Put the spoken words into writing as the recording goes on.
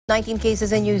19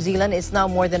 cases in New Zealand. It's now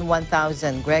more than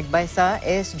 1,000. Greg Baisa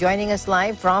is joining us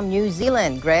live from New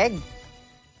Zealand. Greg?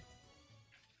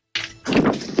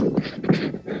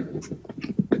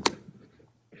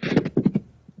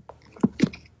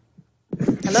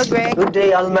 Hello, Greg. Good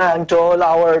day, Alma, and to all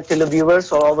our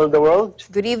televiewers all over the world.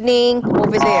 Good evening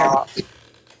over there.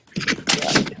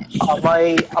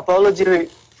 My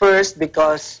apology first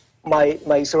because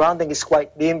my surrounding is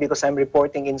quite dim because I'm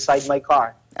reporting inside my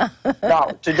car.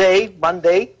 Now, today,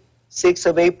 Monday, 6th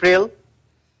of April,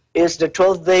 is the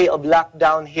 12th day of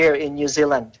lockdown here in New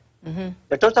Zealand.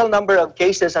 The total number of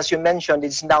cases, as you mentioned,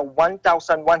 is now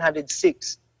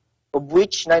 1,106, of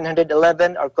which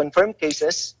 911 are confirmed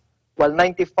cases, while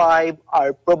 95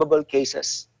 are probable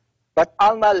cases. But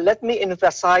Alma, let me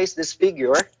emphasize this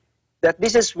figure, that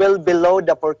this is well below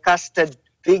the forecasted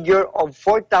figure of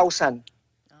 4,000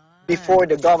 before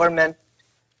the government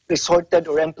resorted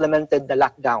or implemented the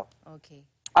lockdown. Okay.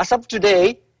 As of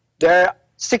today, there are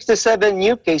 67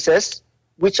 new cases,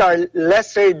 which are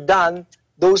lesser than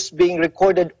those being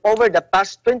recorded over the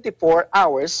past 24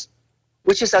 hours,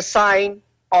 which is a sign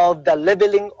of the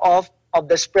leveling off of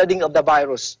the spreading of the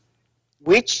virus,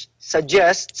 which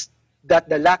suggests that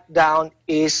the lockdown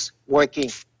is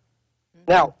working.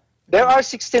 Now, there are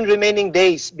 16 remaining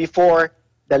days before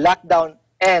the lockdown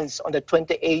ends on the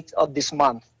 28th of this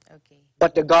month. Okay.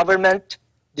 But the government,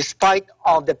 despite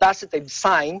of the positive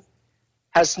sign,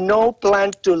 has no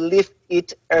plan to lift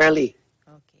it early.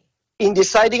 Okay. In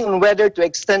deciding on whether to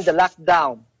extend the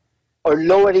lockdown or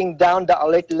lowering down the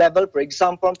alert level, for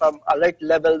example, from alert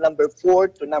level number 4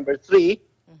 to number 3,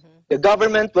 the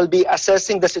government will be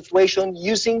assessing the situation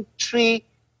using 3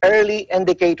 early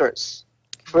indicators.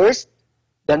 First,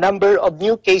 the number of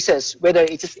new cases, whether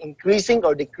it is increasing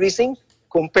or decreasing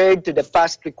compared to the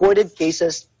past recorded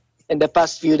cases in the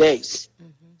past few days.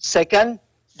 Second,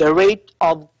 the rate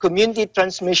of community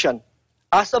transmission.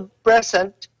 As of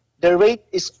present, the rate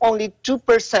is only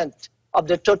 2% of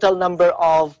the total number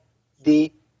of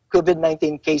the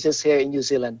COVID-19 cases here in New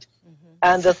Zealand.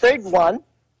 And the third one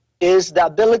is the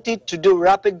ability to do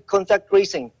rapid contact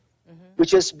tracing,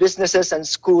 which is businesses and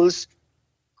schools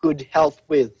could help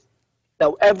with.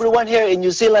 Now, everyone here in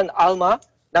New Zealand, Alma,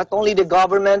 not only the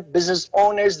government, business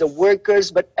owners, the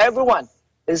workers, but everyone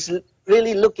is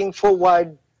really looking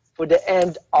forward for the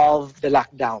end of the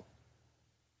lockdown.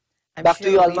 I'm Back sure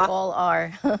to you, we Alma. all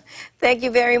are. Thank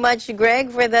you very much, Greg,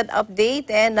 for that update.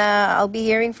 And I'll be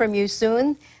hearing from you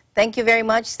soon. Thank you very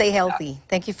much. Stay healthy.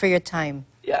 Thank you for your time.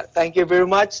 Yeah, thank you very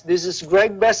much. This is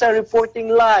Greg Besa reporting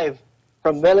live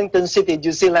from Wellington City,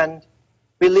 New Zealand.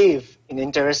 We live in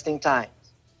interesting times.